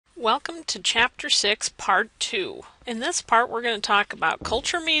Welcome to Chapter 6, Part 2. In this part, we're going to talk about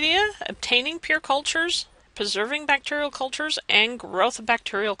culture media, obtaining pure cultures, preserving bacterial cultures, and growth of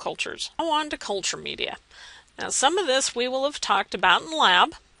bacterial cultures. Now on to culture media. Now some of this we will have talked about in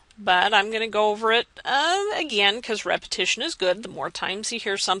lab, but I'm going to go over it again because repetition is good. The more times you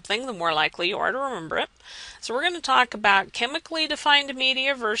hear something, the more likely you are to remember it. So we're going to talk about chemically defined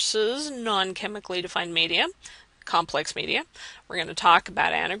media versus non-chemically defined media. Complex media. We're going to talk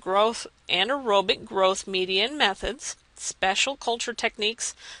about anaerobic growth media and methods, special culture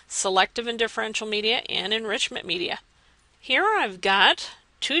techniques, selective and differential media, and enrichment media. Here I've got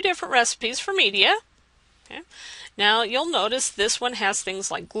two different recipes for media. Okay. Now you'll notice this one has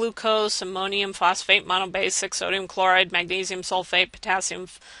things like glucose, ammonium phosphate, monobasic, sodium chloride, magnesium sulfate, potassium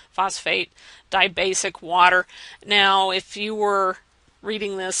phosphate, dibasic water. Now if you were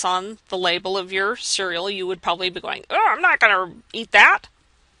reading this on the label of your cereal, you would probably be going, "Oh, I'm not going to eat that.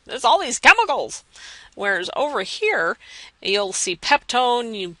 There's all these chemicals." Whereas over here, you'll see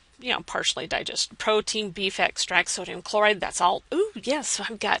peptone, you know, partially digested protein, beef extract, sodium chloride. That's all. Ooh, yes,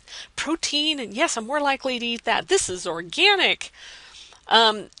 I've got protein, and yes, I'm more likely to eat that. This is organic.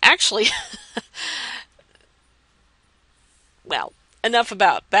 Actually, well, enough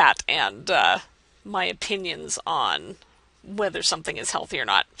about that and my opinions on whether something is healthy or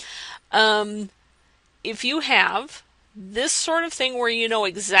not. If you have this sort of thing where you know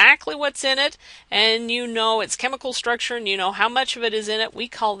exactly what's in it and you know its chemical structure and you know how much of it is in it, we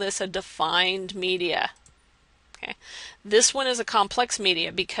call this a defined media. Okay. This one is a complex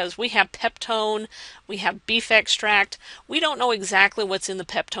media because we have peptone, we have beef extract. We don't know exactly what's in the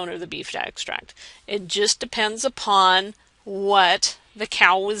peptone or the beef extract. It just depends upon what the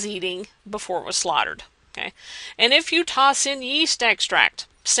cow was eating before it was slaughtered. Okay. And if you toss in yeast extract,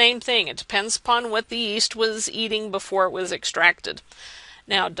 same thing. It depends upon what the yeast was eating before it was extracted.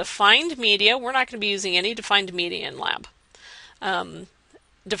 Now, defined media, we're not going to be using any defined media in lab.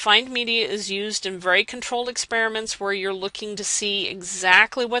 Defined media is used in very controlled experiments where you're looking to see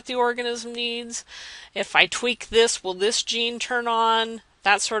exactly what the organism needs. If I tweak this, will this gene turn on?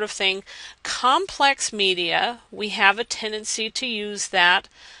 That sort of thing. Complex media, we have a tendency to use that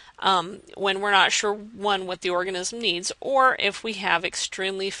when we're not sure, one, what the organism needs, or if we have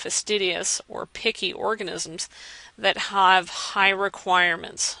extremely fastidious or picky organisms that have high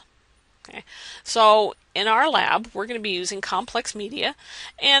requirements. Okay. So in our lab, we're going to be using complex media,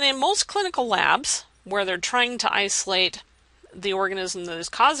 and in most clinical labs where they're trying to isolate the organism that is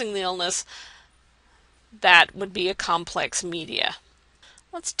causing the illness, that would be a complex media.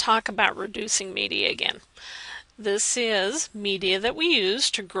 Let's talk about reducing media again. This is media that we use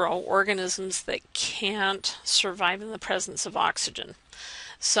to grow organisms that can't survive in the presence of oxygen.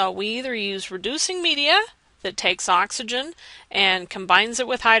 So we either use reducing media that takes oxygen and combines it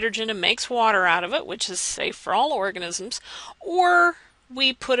with hydrogen and makes water out of it, which is safe for all organisms, or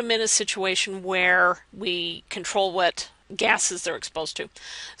we put them in a situation where we control what gases they're exposed to.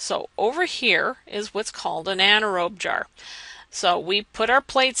 So over here is what's called an anaerobe jar. So we put our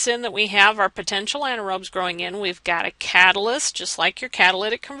plates in that we have our potential anaerobes growing in. We've got a catalyst, just like your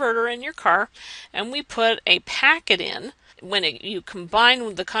catalytic converter in your car, and we put a packet in. When you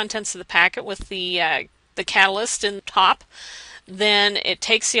combine the contents of the packet with the catalyst in the top, then it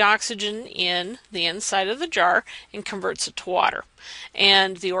takes the oxygen in the inside of the jar and converts it to water.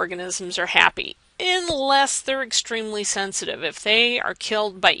 And the organisms are happy, unless they're extremely sensitive. If they are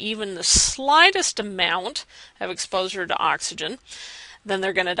killed by even the slightest amount of exposure to oxygen, then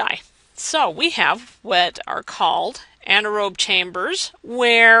they're going to die. So we have what are called anaerobe chambers,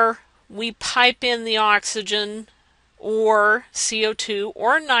 where we pipe in the oxygen or CO2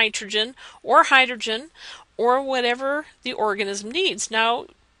 or nitrogen or hydrogen or whatever the organism needs. Now,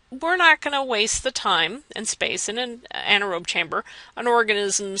 we're not going to waste the time and space in an anaerobe chamber on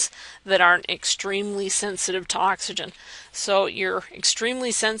organisms that aren't extremely sensitive to oxygen. So your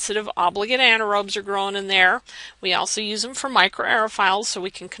extremely sensitive obligate anaerobes are growing in there. We also use them for microaerophiles so we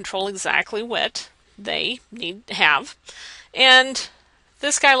can control exactly what they need to have. And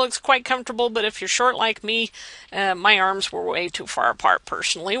this guy looks quite comfortable, but if you're short like me, my arms were way too far apart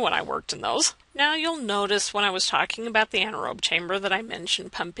personally when I worked in those. Now you'll notice when I was talking about the anaerobe chamber that I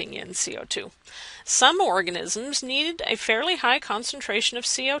mentioned pumping in CO2. Some organisms needed a fairly high concentration of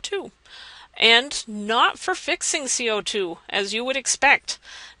CO2, and not for fixing CO2 as you would expect.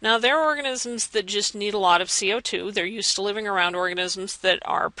 Now there are organisms that just need a lot of CO2. They're used to living around organisms that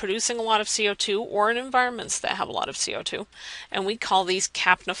are producing a lot of CO2 or in environments that have a lot of CO2, and we call these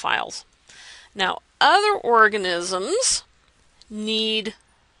capnophiles. Now other organisms need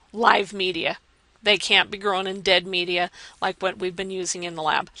live media. They can't be grown in dead media like what we've been using in the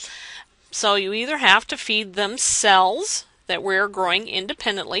lab. So you either have to feed them cells that we're growing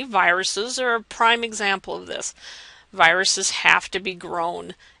independently. Viruses are a prime example of this. Viruses have to be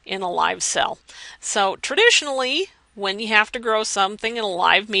grown in a live cell. So traditionally, when you have to grow something in a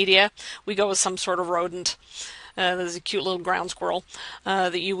live media, we go with some sort of rodent. There's a cute little ground squirrel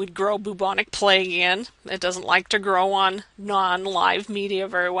that you would grow bubonic plague in. It doesn't like to grow on non-live media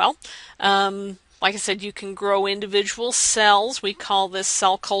very well. Like I said, you can grow individual cells. We call this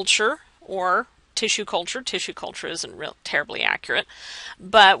cell culture or tissue culture. Tissue culture isn't terribly accurate,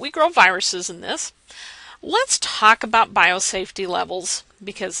 but we grow viruses in this. Let's talk about biosafety levels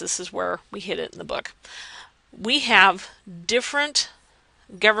because this is where we hit it in the book. We have different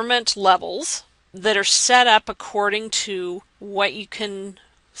government levels that are set up according to what you can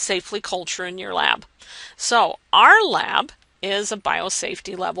safely culture in your lab. So our lab is a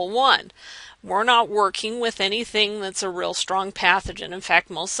biosafety level 1. We're not working with anything that's a real strong pathogen. In fact,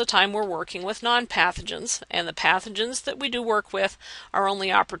 most of the time we're working with non-pathogens, and the pathogens that we do work with are only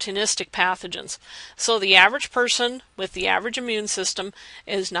opportunistic pathogens. So the average person with the average immune system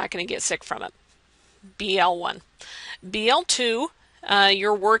is not going to get sick from it. BL1. BL2,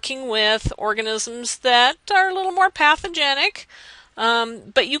 you're working with organisms that are a little more pathogenic,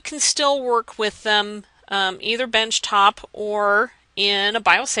 but you can still work with them either benchtop or in a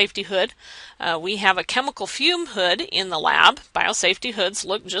biosafety hood. We have a chemical fume hood in the lab. Biosafety hoods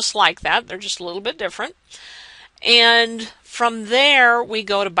look just like that. They're just a little bit different. And from there, we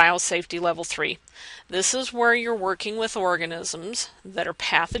go to biosafety level 3. This is where you're working with organisms that are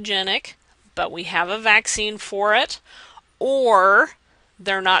pathogenic, but we have a vaccine for it, or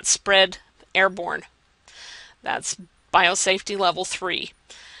they're not spread airborne. That's biosafety level 3.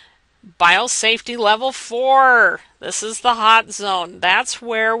 Biosafety level 4. This is the hot zone. That's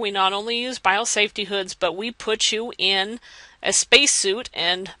where we not only use biosafety hoods, but we put you in a spacesuit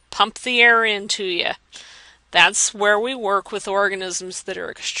and pump the air into you. That's where we work with organisms that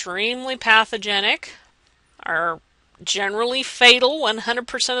are extremely pathogenic, are generally fatal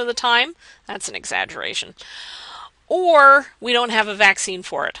 100% of the time. That's an exaggeration. Or we don't have a vaccine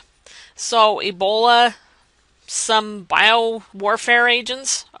for it. So Ebola, some biowarfare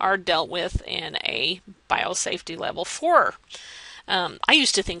agents are dealt with in a biosafety level 4. I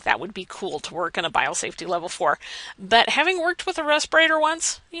used to think that would be cool to work in a biosafety level 4, but having worked with a respirator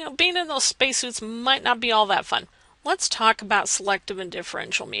once, being in those spacesuits might not be all that fun. Let's talk about selective and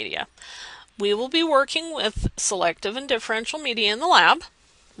differential media. We will be working with selective and differential media in the lab.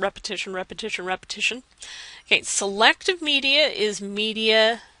 Repetition, repetition, repetition. Okay, selective media is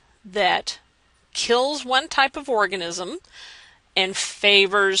media that kills one type of organism and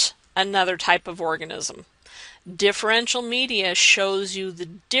favors another type of organism. Differential media shows you the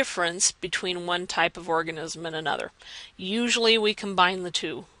difference between one type of organism and another. Usually we combine the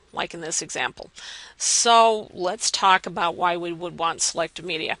two, like in this example. So let's talk about why we would want selective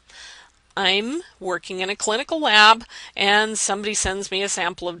media. I'm working in a clinical lab and somebody sends me a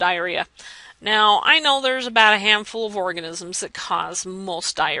sample of diarrhea. Now, I know there's about a handful of organisms that cause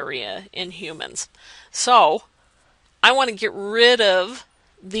most diarrhea in humans. So, I want to get rid of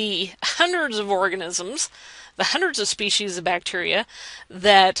the hundreds of organisms, the hundreds of species of bacteria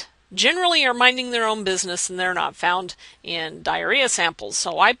that generally are minding their own business and they're not found in diarrhea samples.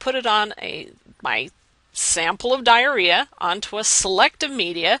 So I put it on my sample of diarrhea onto a selective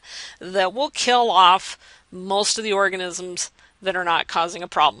media that will kill off most of the organisms that are not causing a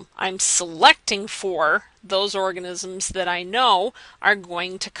problem. I'm selecting for those organisms that I know are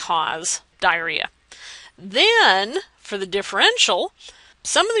going to cause diarrhea. Then, for the differential,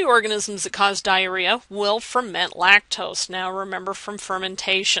 some of the organisms that cause diarrhea will ferment lactose. Now remember, from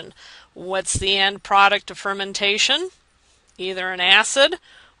fermentation, what's the end product of fermentation? Either an acid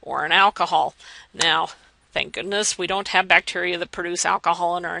or an alcohol. Now, thank goodness we don't have bacteria that produce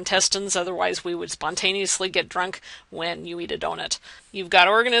alcohol in our intestines, otherwise we would spontaneously get drunk when you eat a donut. You've got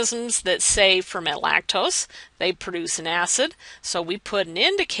organisms that say ferment lactose, they produce an acid, so we put an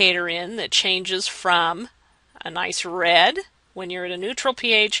indicator in that changes from a nice red when you're at a neutral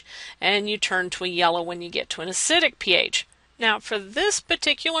pH and you turn to a yellow when you get to an acidic pH. Now, for this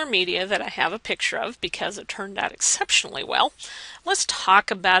particular media that I have a picture of, because it turned out exceptionally well, let's talk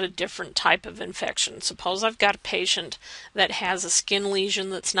about a different type of infection. Suppose I've got a patient that has a skin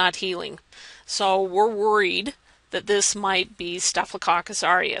lesion that's not healing. So we're worried that this might be Staphylococcus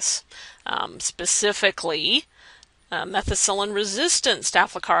aureus, specifically methicillin-resistant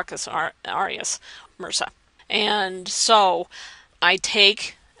Staphylococcus aureus, MRSA. And so I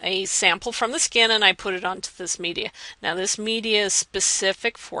take a sample from the skin and I put it onto this media. Now this media is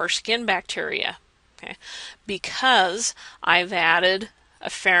specific for skin bacteria. Okay, because I've added a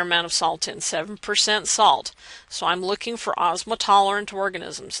fair amount of salt in, 7% salt. So I'm looking for osmotolerant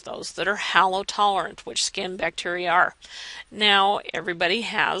organisms, those that are halotolerant, which skin bacteria are. Now, everybody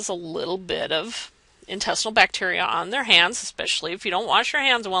has a little bit of intestinal bacteria on their hands, especially if you don't wash your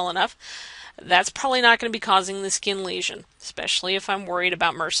hands well enough. That's probably not going to be causing the skin lesion, especially if I'm worried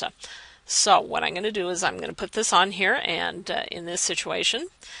about MRSA. So what I'm going to do is I'm going to put this on here, and in this situation,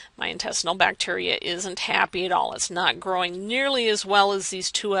 my intestinal bacteria isn't happy at all. It's not growing nearly as well as these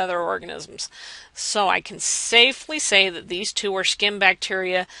two other organisms. So I can safely say that these two are skin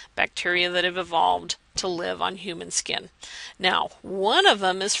bacteria, bacteria that have evolved to live on human skin. Now, one of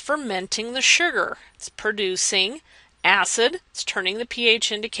them is fermenting the sugar. It's producing acid. It's turning the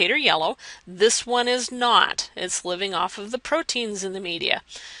pH indicator yellow. This one is not. It's living off of the proteins in the media.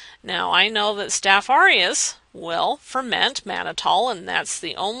 Now, I know that Staph aureus will ferment mannitol, and that's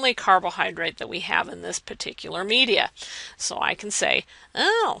the only carbohydrate that we have in this particular media. So I can say,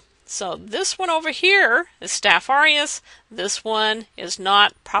 oh, so this one over here is Staph aureus. This one is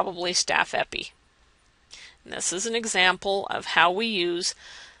not, probably Staph epi. And this is an example of how we use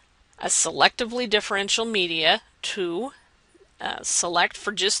a selectively differential media to select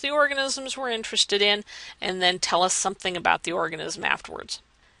for just the organisms we're interested in, and then tell us something about the organism afterwards.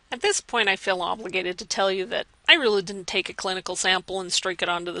 At this point, I feel obligated to tell you that I really didn't take a clinical sample and streak it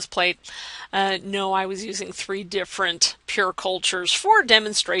onto this plate. No, I was using 3 different pure cultures for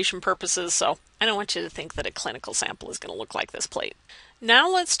demonstration purposes, so I don't want you to think that a clinical sample is going to look like this plate. Now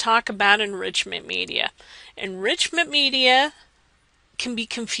let's talk about enrichment media. Enrichment media can be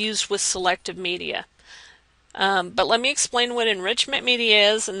confused with selective media. But let me explain what enrichment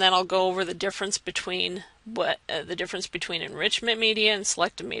media is, and then I'll go over the difference between enrichment media and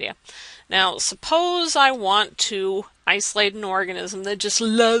selective media. Now, suppose I want to isolate an organism that just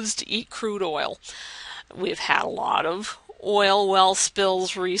loves to eat crude oil. We've had a lot of oil well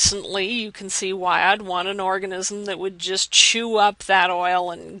spills recently. You can see why I'd want an organism that would just chew up that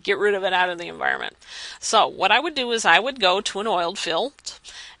oil and get rid of it out of the environment. So what I would do is I would go to an oil field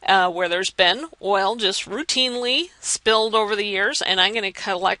where there's been oil just routinely spilled over the years, and I'm going to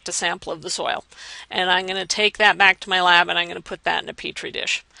collect a sample of the soil. And I'm going to take that back to my lab, and I'm going to put that in a petri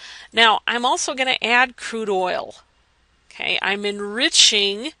dish. Now, I'm also going to add crude oil. Okay, I'm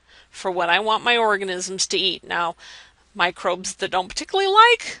enriching for what I want my organisms to eat. Now, microbes that don't particularly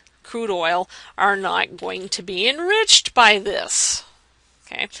like crude oil are not going to be enriched by this.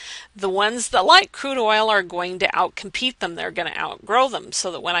 Okay. The ones that like crude oil are going to outcompete them. They're going to outgrow them, so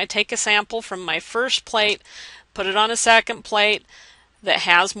that when I take a sample from my first plate, put it on a second plate that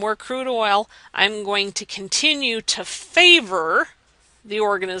has more crude oil, I'm going to continue to favor the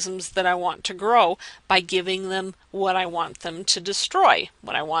organisms that I want to grow by giving them what I want them to destroy,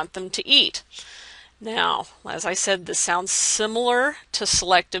 what I want them to eat. Now, as I said, this sounds similar to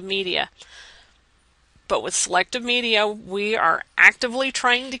selective media. But with selective media, we are actively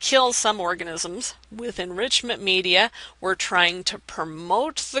trying to kill some organisms. With enrichment media, we're trying to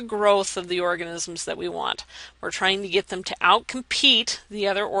promote the growth of the organisms that we want. We're trying to get them to outcompete the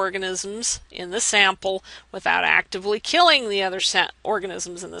other organisms in the sample without actively killing the other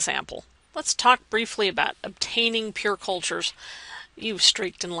organisms in the sample. Let's talk briefly about obtaining pure cultures. You've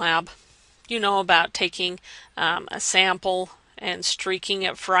streaked in lab. You know about taking a sample and streaking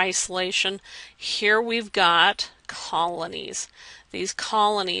it for isolation. Here we've got colonies. These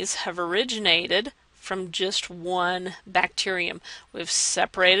colonies have originated from just one bacterium. We've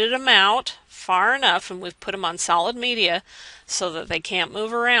separated them out far enough, and we've put them on solid media so that they can't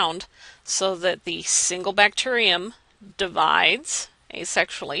move around, so that the single bacterium divides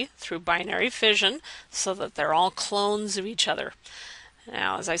asexually through binary fission, so that they're all clones of each other.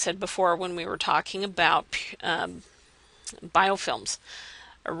 Now, as I said before when we were talking about biofilms,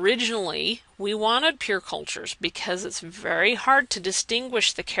 originally we wanted pure cultures because it's very hard to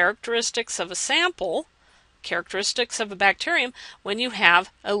distinguish the characteristics of a sample, characteristics of a bacterium, when you have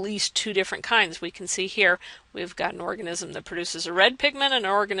at least 2 different kinds. We can see here we've got an organism that produces a red pigment and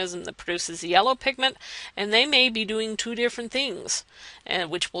an organism that produces a yellow pigment, and they may be doing 2 different things,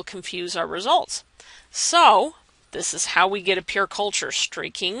 which will confuse our results. So this is how we get a pure culture.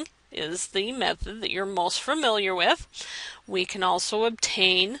 Streaking is the method that you're most familiar with. We can also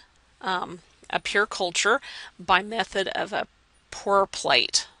obtain a pure culture by method of a pour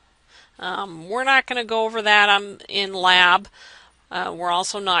plate. We're not going to go over that in lab. We're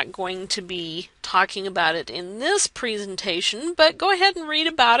also not going to be talking about it in this presentation, but go ahead and read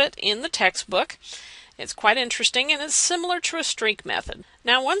about it in the textbook. It's quite interesting, and it's similar to a streak method.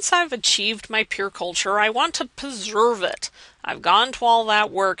 Now, once I've achieved my pure culture, I want to preserve it. I've gone to all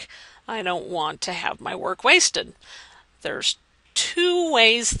that work. I don't want to have my work wasted. There's two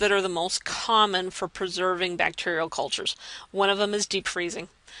ways that are the most common for preserving bacterial cultures. One of them is deep freezing.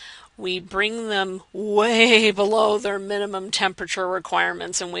 We bring them way below their minimum temperature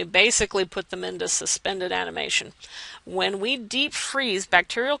requirements and we basically put them into suspended animation. When we deep freeze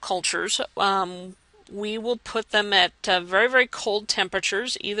bacterial cultures, we will put them at very, very cold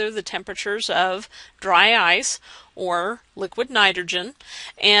temperatures, either the temperatures of dry ice or liquid nitrogen,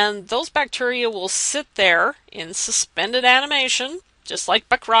 and those bacteria will sit there in suspended animation, just like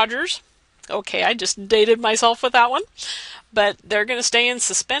Buck Rogers. Okay, I just dated myself with that one. But they're going to stay in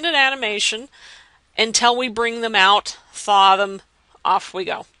suspended animation until we bring them out, thaw them, off we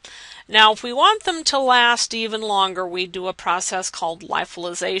go. Now, if we want them to last even longer, we do a process called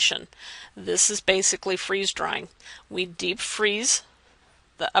lyophilization. This is basically freeze drying. We deep freeze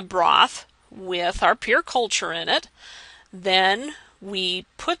a broth with our pure culture in it. Then we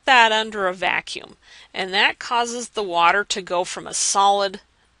put that under a vacuum, and that causes the water to go from a solid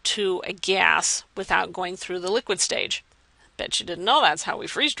to a gas without going through the liquid stage. Bet you didn't know that's how we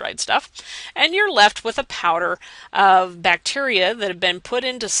freeze-dried stuff. And you're left with a powder of bacteria that have been put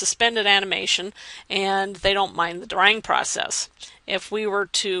into suspended animation, and they don't mind the drying process. If we were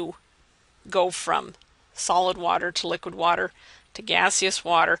to go from solid water to liquid water to gaseous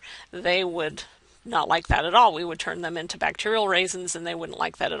water, they would not like that at all. We would turn them into bacterial raisins, and they wouldn't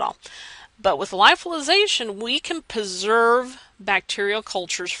like that at all. But with lyophilization, we can preserve bacterial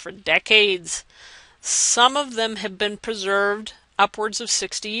cultures for decades. Some of them have been preserved upwards of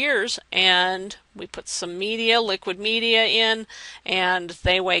 60 years, and we put some media, liquid media in, and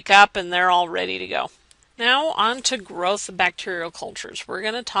they wake up and they're all ready to go. Now on to growth of bacterial cultures. We're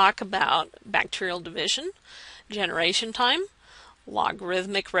going to talk about bacterial division, generation time,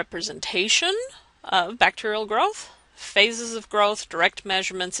 logarithmic representation of bacterial growth, phases of growth, direct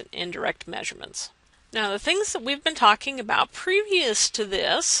measurements, and indirect measurements. Now the things that we've been talking about previous to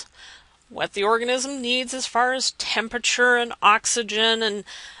this, what the organism needs as far as temperature and oxygen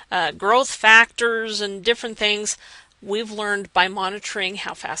and growth factors and different things, we've learned by monitoring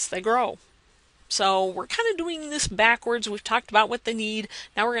how fast they grow. So we're kind of doing this backwards. We've talked about what they need.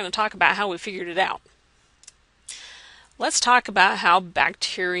 Now we're going to talk about how we figured it out. Let's talk about how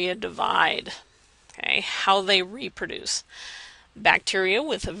bacteria divide, okay, how they reproduce. Bacteria,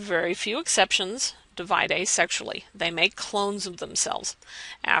 with very few exceptions, divide asexually. They make clones of themselves.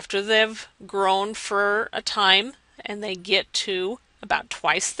 After they've grown for a time and they get to about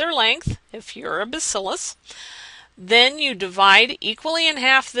twice their length, if you're a bacillus, then you divide equally in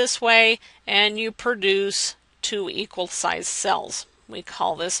half this way and you produce two equal sized cells. We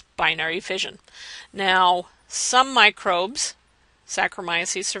call this binary fission. Now, some microbes,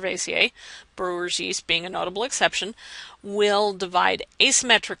 Saccharomyces cerevisiae, brewer's yeast being a notable exception, will divide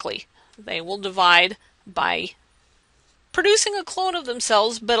asymmetrically. They will divide by producing a clone of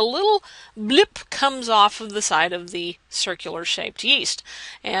themselves, but a little blip comes off of the side of the circular shaped yeast.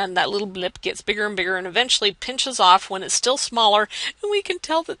 And that little blip gets bigger and bigger and eventually pinches off when it's still smaller, and we can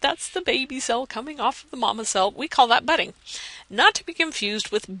tell that that's the baby cell coming off of the mama cell. We call that budding. Not to be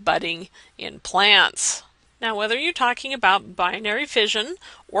confused with budding in plants. Now, whether you're talking about binary fission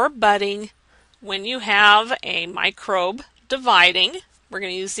or budding, when you have a microbe dividing, we're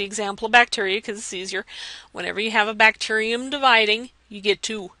going to use the example of bacteria because it's easier. Whenever you have a bacterium dividing, you get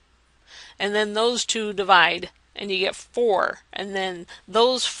 2. And then those 2 divide, and you get 4. And then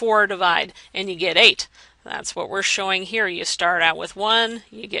those 4 divide, and you get 8. That's what we're showing here. You start out with 1,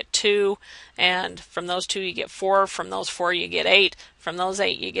 you get 2, and from those 2 you get 4. From those 4 you get 8. From those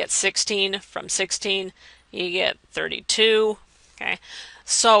 8 you get 16. From 16 you get 32. Okay.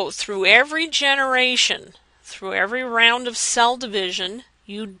 So through every generation, through every round of cell division,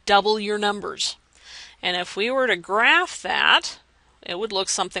 you double your numbers. And if we were to graph that, it would look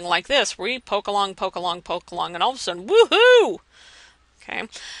something like this, where you poke along, and all of a sudden, woohoo! Okay.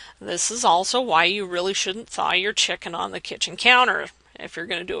 This is also why you really shouldn't thaw your chicken on the kitchen counter if you're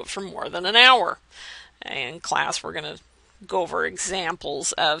going to do it for more than an hour. In class, we're going to go over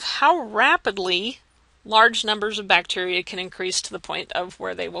examples of how rapidly large numbers of bacteria can increase to the point of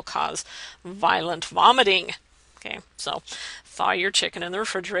where they will cause violent vomiting. Okay, so thaw your chicken in the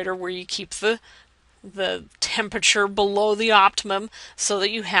refrigerator where you keep the temperature below the optimum so that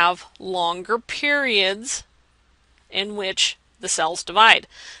you have longer periods in which the cells divide.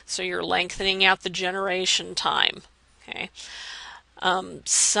 So you're lengthening out the generation time. Okay.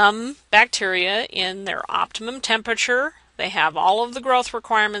 Some bacteria in their optimum temperature, they have all of the growth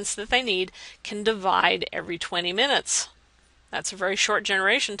requirements that they need, can divide every 20 minutes. That's a very short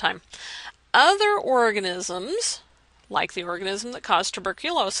generation time. Other organisms, like the organism that caused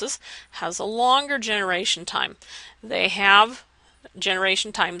tuberculosis, has a longer generation time. They have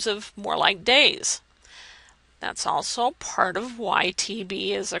generation times of more like days. That's also part of why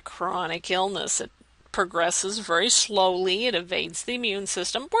TB is a chronic illness. It progresses very slowly, it evades the immune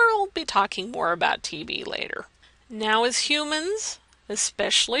system. We'll be talking more about TB later. Now, as humans,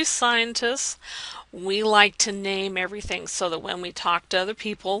 especially scientists, we like to name everything so that when we talk to other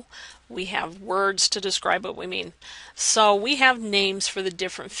people, we have words to describe what we mean. So we have names for the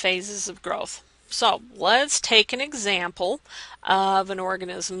different phases of growth. So let's take an example of an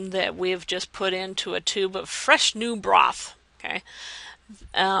organism that we've just put into a tube of fresh new broth. Okay,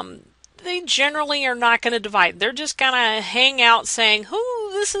 they generally are not going to divide. They're just going to hang out saying, "Ooh,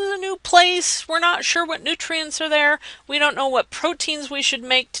 this is a new place. We're not sure what nutrients are there. We don't know what proteins we should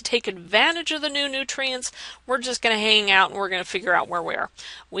make to take advantage of the new nutrients. We're just going to hang out and we're going to figure out where we are."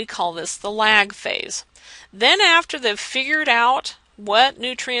 We call this the lag phase. Then after they've figured out what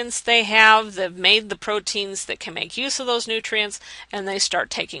nutrients they have, they've made the proteins that can make use of those nutrients, and they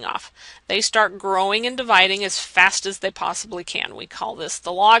start taking off. They start growing and dividing as fast as they possibly can. We call this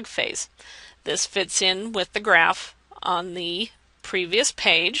the log phase. This fits in with the graph on the previous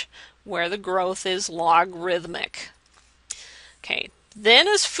page where the growth is logarithmic. Okay, then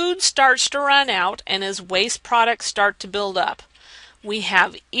as food starts to run out and as waste products start to build up, we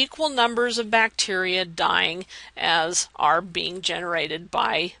have equal numbers of bacteria dying as are being generated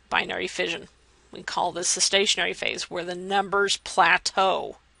by binary fission. We call this the stationary phase, where the numbers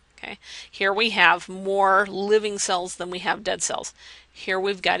plateau. Okay, here we have more living cells than we have dead cells. Here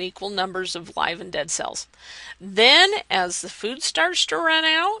we've got equal numbers of live and dead cells. Then as the food starts to run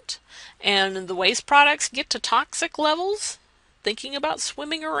out and the waste products get to toxic levels, thinking about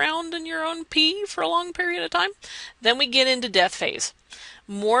swimming around in your own pee for a long period of time, then we get into death phase.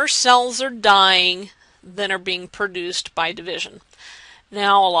 More cells are dying than are being produced by division.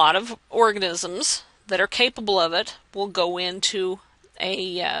 Now, a lot of organisms that are capable of it will go into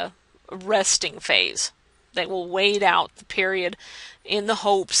a resting phase. They will wait out the period in the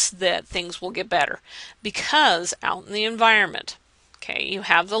hopes that things will get better. Because out in the environment, okay, you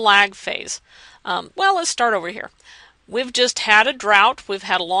have the lag phase. Well, let's start over here. We've just had a drought, we've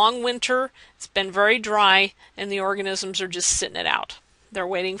had a long winter, it's been very dry, and the organisms are just sitting it out. They're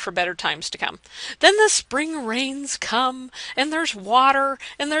waiting for better times to come. Then the spring rains come, and there's water,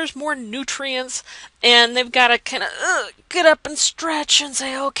 and there's more nutrients, and they've got to kind of get up and stretch and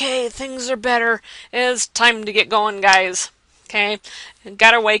say, okay, things are better. It's time to get going, guys. Okay?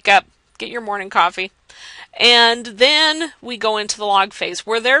 Got to wake up, get your morning coffee. And then we go into the log phase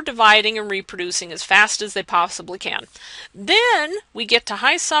where they're dividing and reproducing as fast as they possibly can. Then we get to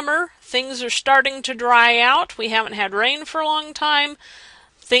high summer. Things are starting to dry out. We haven't had rain for a long time.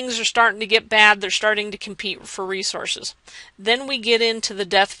 Things are starting to get bad. They're starting to compete for resources. Then we get into the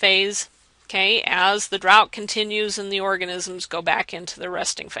death phase, okay, as the drought continues and the organisms go back into the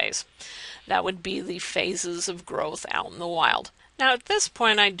resting phase. That would be the phases of growth out in the wild. Now at this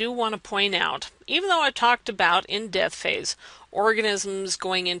point I do want to point out, even though I talked about in death phase, organisms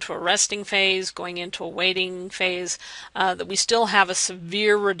going into a resting phase, going into a waiting phase, that we still have a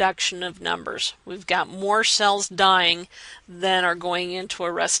severe reduction of numbers. We've got more cells dying than are going into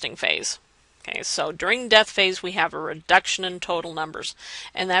a resting phase. Okay, so during death phase we have a reduction in total numbers,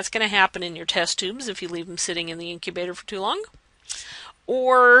 and that's going to happen in your test tubes if you leave them sitting in the incubator for too long,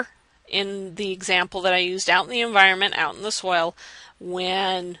 or in the example that I used out in the environment, out in the soil,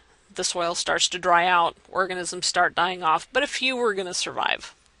 when the soil starts to dry out, organisms start dying off, but a few are going to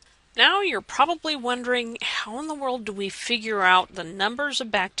survive. Now you're probably wondering, how in the world do we figure out the numbers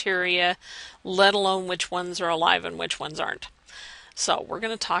of bacteria, let alone which ones are alive and which ones aren't? So we're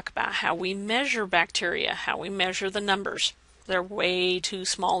going to talk about how we measure bacteria, how we measure the numbers. They're way too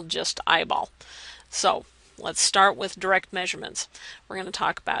small just to eyeball. So let's start with direct measurements. We're going to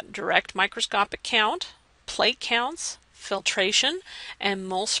talk about direct microscopic count, plate counts, filtration, and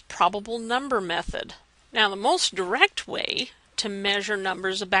most probable number method. Now the most direct way to measure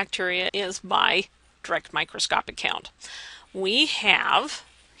numbers of bacteria is by direct microscopic count. We have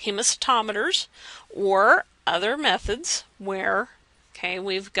hemacytometers or other methods where, okay,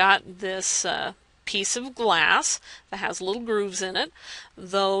 we've got this piece of glass that has little grooves in it.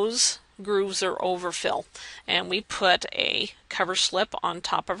 Those grooves are overfill, and we put a cover slip on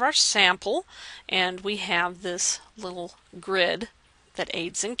top of our sample, and we have this little grid that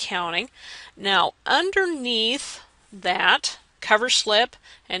aids in counting. Now underneath that cover slip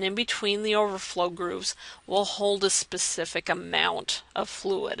and in between the overflow grooves will hold a specific amount of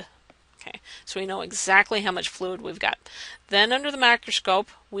fluid. Okay, so we know exactly how much fluid we've got. Then under the microscope,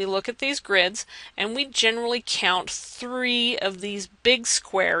 we look at these grids and we generally count 3 of these big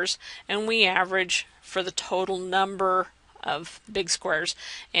squares and we average for the total number of big squares,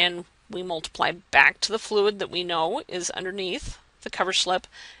 and we multiply back to the fluid that we know is underneath the cover slip,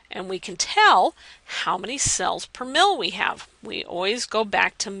 and we can tell how many cells per mil we have. We always go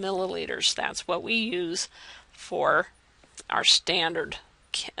back to milliliters. That's what we use for our standard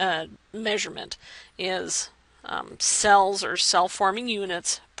measurement, is cells or cell-forming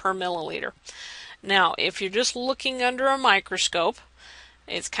units per milliliter. Now, if you're just looking under a microscope,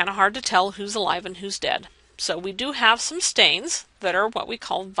 it's kind of hard to tell who's alive and who's dead. So we do have some stains that are what we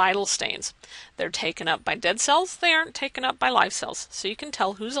call vital stains. They're taken up by dead cells, they aren't taken up by live cells. So you can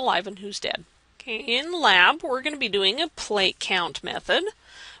tell who's alive and who's dead. Okay, in lab, we're going to be doing a plate count method,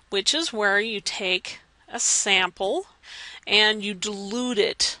 which is where you take a sample and you dilute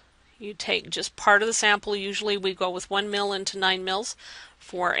it. You take just part of the sample. Usually we go with 1 mil into 9 mils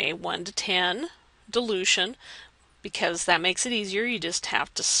for a 1 to 10 dilution, because that makes it easier. You just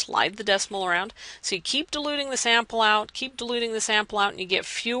have to slide the decimal around. So you keep diluting the sample out, keep diluting the sample out, and you get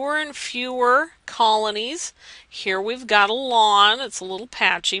fewer and fewer colonies. Here we've got a lawn. It's a little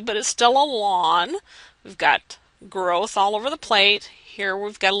patchy, but it's still a lawn. We've got growth all over the plate. Here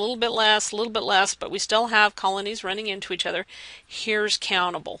we've got a little bit less, but we still have colonies running into each other. Here's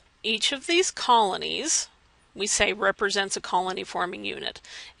countable. Each of these colonies, we say, represents a colony forming unit.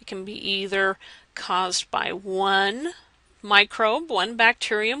 It can be either caused by one microbe, one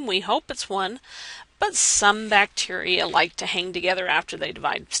bacterium. We hope it's one, but some bacteria like to hang together after they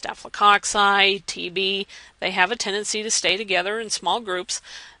divide. Staphylococci, TB, they have a tendency to stay together in small groups,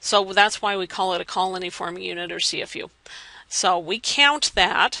 so that's why we call it a colony forming unit, or CFU. So we count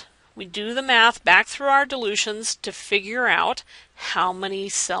that. We do the math back through our dilutions to figure out how many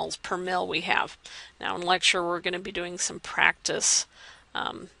cells per mil we have. Now in lecture we're going to be doing some practice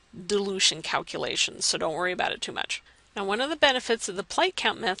dilution calculations, so don't worry about it too much. Now, one of the benefits of the plate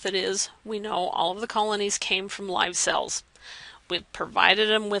count method is we know all of the colonies came from live cells. We've provided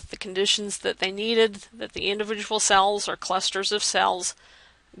them with the conditions that they needed, that the individual cells or clusters of cells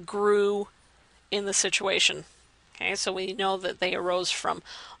grew in the situation. Okay, so we know that they arose from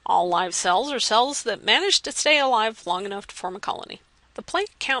all live cells or cells that managed to stay alive long enough to form a colony. The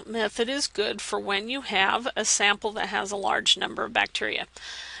plate count method is good for when you have a sample that has a large number of bacteria.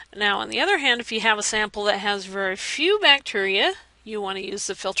 Now, on the other hand, if you have a sample that has very few bacteria, you want to use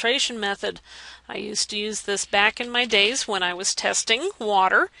the filtration method. I used to use this back in my days when I was testing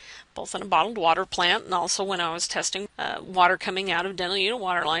water, both in a bottled water plant and also when I was testing water coming out of dental unit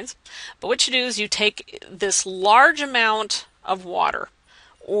water lines. But what you do is you take this large amount of water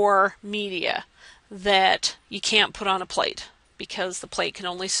or media that you can't put on a plate, because the plate can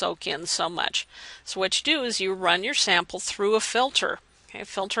only soak in so much. So what you do is you run your sample through a filter. Okay, a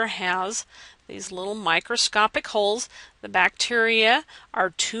filter has these little microscopic holes. The bacteria are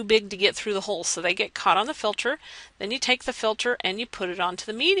too big to get through the holes, so they get caught on the filter. Then you take the filter and you put it onto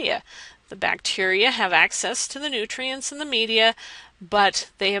the media. The bacteria have access to the nutrients in the media, but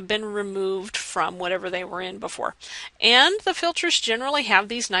they have been removed from whatever they were in before. And the filters generally have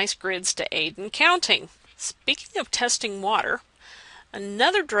these nice grids to aid in counting. Speaking of testing water,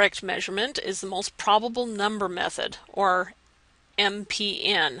 another direct measurement is the most probable number method, or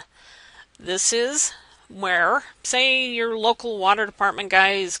MPN. This is where, say, your local water department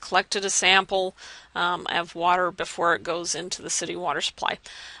guy has collected a sample of water before it goes into the city water supply.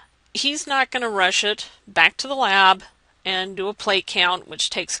 He's not going to rush it back to the lab and do a plate count, which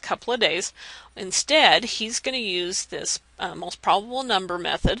takes a couple of days. Instead, he's going to use this most probable number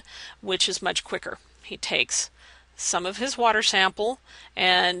method, which is much quicker. He takes some of his water sample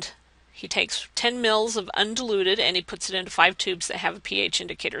and he takes 10 mils of undiluted and he puts it into 5 tubes that have a pH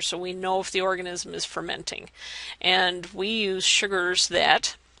indicator, so we know if the organism is fermenting. And we use sugars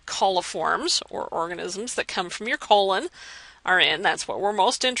that coliforms, or organisms that come from your colon, are in. That's what we're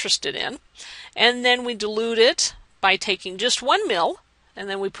most interested in. And then we dilute it by taking just 1 mil, and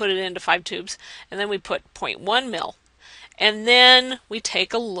then we put it into 5 tubes, and then we put 0.1 mil. And then we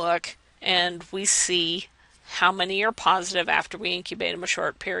take a look and we see how many are positive after we incubate them a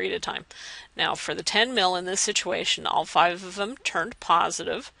short period of time. Now, for the 10 mil in this situation, all 5 of them turned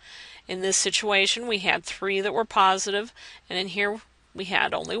positive. In this situation, we had 3 that were positive, and in here we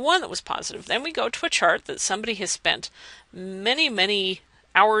had only 1 that was positive. Then we go to a chart that somebody has spent many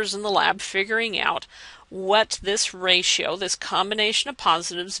hours in the lab figuring out what this ratio, this combination of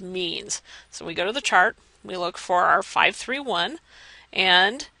positives, means. So we go to the chart, we look for our 531,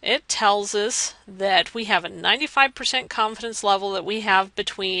 And it tells us that we have a 95% confidence level that we have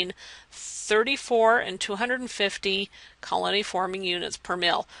between 34 and 250 colony forming units per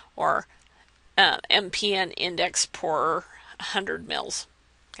mil, or MPN index per 100 mils.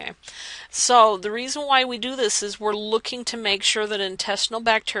 Okay, so the reason why we do this is we're looking to make sure that intestinal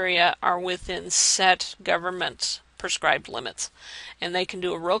bacteria are within set government prescribed limits, and they can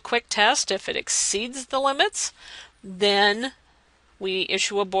do a real quick test. If it exceeds the limits, then we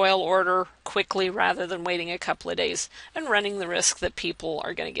issue a boil order quickly rather than waiting a couple of days and running the risk that people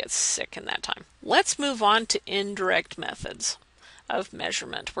are going to get sick in that time. Let's move on to indirect methods of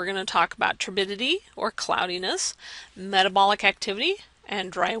measurement. We're going to talk about turbidity or cloudiness, metabolic activity,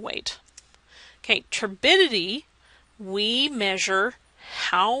 and dry weight. Okay, turbidity, we measure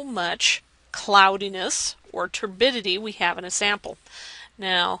how much cloudiness or turbidity we have in a sample.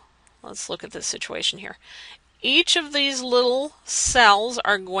 Now, let's look at this situation here. Each of these little cells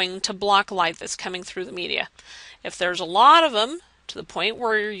are going to block light that's coming through the media. If there's a lot of them, to the point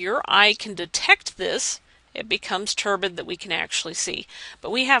where your eye can detect this, it becomes turbid that we can actually see.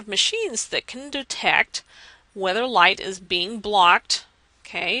 But we have machines that can detect whether light is being blocked,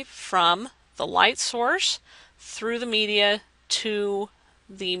 okay, from the light source through the media to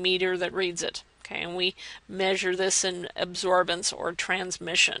the meter that reads it. Okay, and we measure this in absorbance or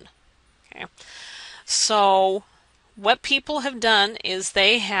transmission. Okay. So what people have done is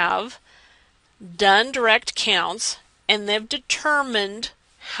they have done direct counts and they've determined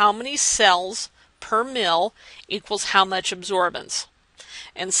how many cells per mil equals how much absorbance.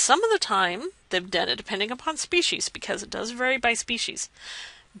 And some of the time they've done it depending upon species, because it does vary by species.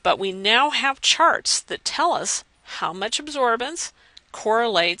 But we now have charts that tell us how much absorbance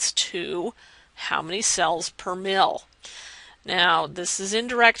correlates to how many cells per mil. Now, this is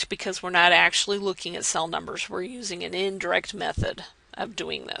indirect because we're not actually looking at cell numbers. We're using an indirect method of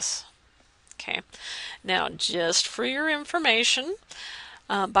doing this. Okay. Now, just for your information,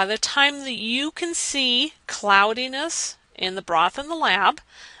 by the time that you can see cloudiness in the broth in the lab,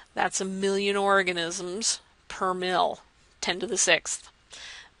 that's 1 million organisms per mil, 10 to the 6th.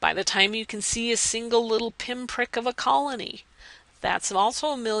 By the time you can see a single little pinprick of a colony, that's also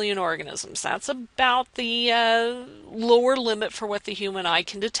 1 million organisms. That's about the lower limit for what the human eye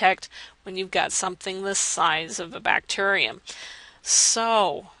can detect when you've got something the size of a bacterium.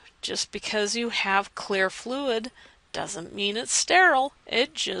 So, just because you have clear fluid doesn't mean it's sterile.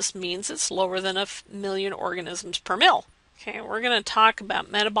 It just means it's lower than 1 million organisms per mil. Okay, we're going to talk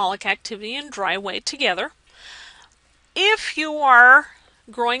about metabolic activity and dry weight together. If you are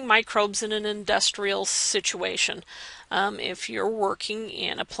growing microbes in an industrial situation, if you're working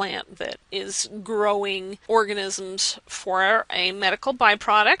in a plant that is growing organisms for a medical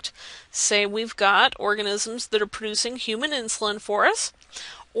byproduct, say we've got organisms that are producing human insulin for us,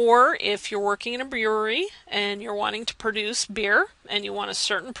 or if you're working in a brewery and you're wanting to produce beer and you want a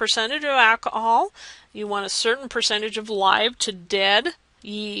certain percentage of alcohol, you want a certain percentage of live to dead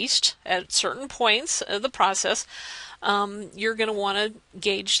yeast at certain points of the process, you're going to want to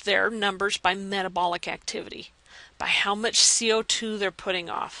gauge their numbers by metabolic activity, by how much CO2 they're putting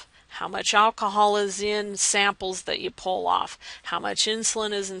off, how much alcohol is in samples that you pull off, how much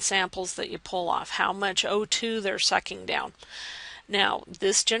insulin is in samples that you pull off, how much O2 they're sucking down. Now,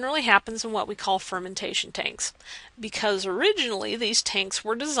 this generally happens in what we call fermentation tanks, because originally these tanks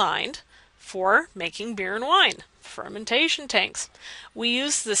were designed for making beer and wine, fermentation tanks. We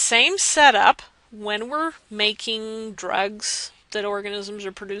use the same setup when we're making drugs that organisms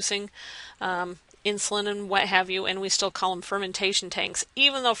are producing, insulin and what have you, and we still call them fermentation tanks,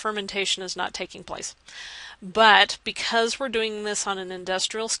 even though fermentation is not taking place. But because we're doing this on an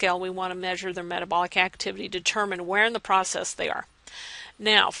industrial scale, we want to measure their metabolic activity, determine where in the process they are.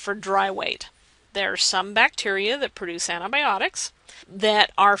 Now, for dry weight, there are some bacteria that produce antibiotics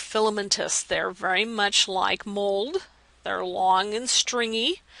that are filamentous. They're very much like mold. They're long and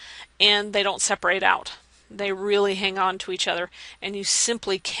stringy, and they don't separate out. They really hang on to each other, and you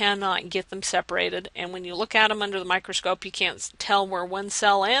simply cannot get them separated. And when you look at them under the microscope, you can't tell where one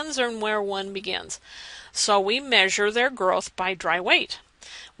cell ends and where one begins. So we measure their growth by dry weight.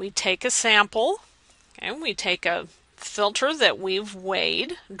 We take a sample, and we take a filter that we've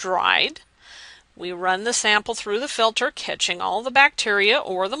weighed, dried. We run the sample through the filter, catching all the bacteria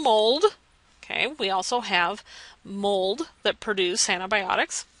or the mold. Okay, we also have mold that produce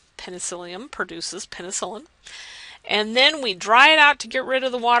antibiotics. Penicillium produces penicillin. And then we dry it out to get rid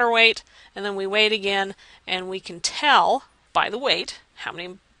of the water weight, and then we weigh it again, and we can tell by the weight how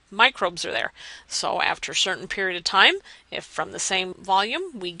many microbes are there. So after a certain period of time, if from the same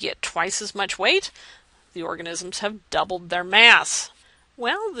volume we get twice as much weight, the organisms have doubled their mass.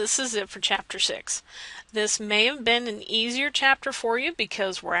 Well, this is it for Chapter 6. This may have been an easier chapter for you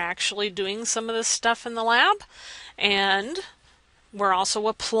because we're actually doing some of this stuff in the lab, and we're also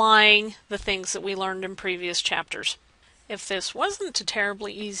applying the things that we learned in previous chapters. If this wasn't a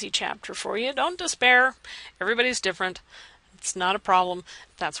terribly easy chapter for you, don't despair. Everybody's different. It's not a problem.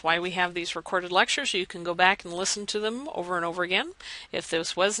 That's why we have these recorded lectures. You can go back and listen to them over and over again. If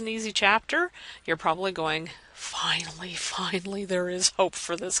this was an easy chapter, you're probably going, finally, there is hope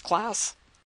for this class.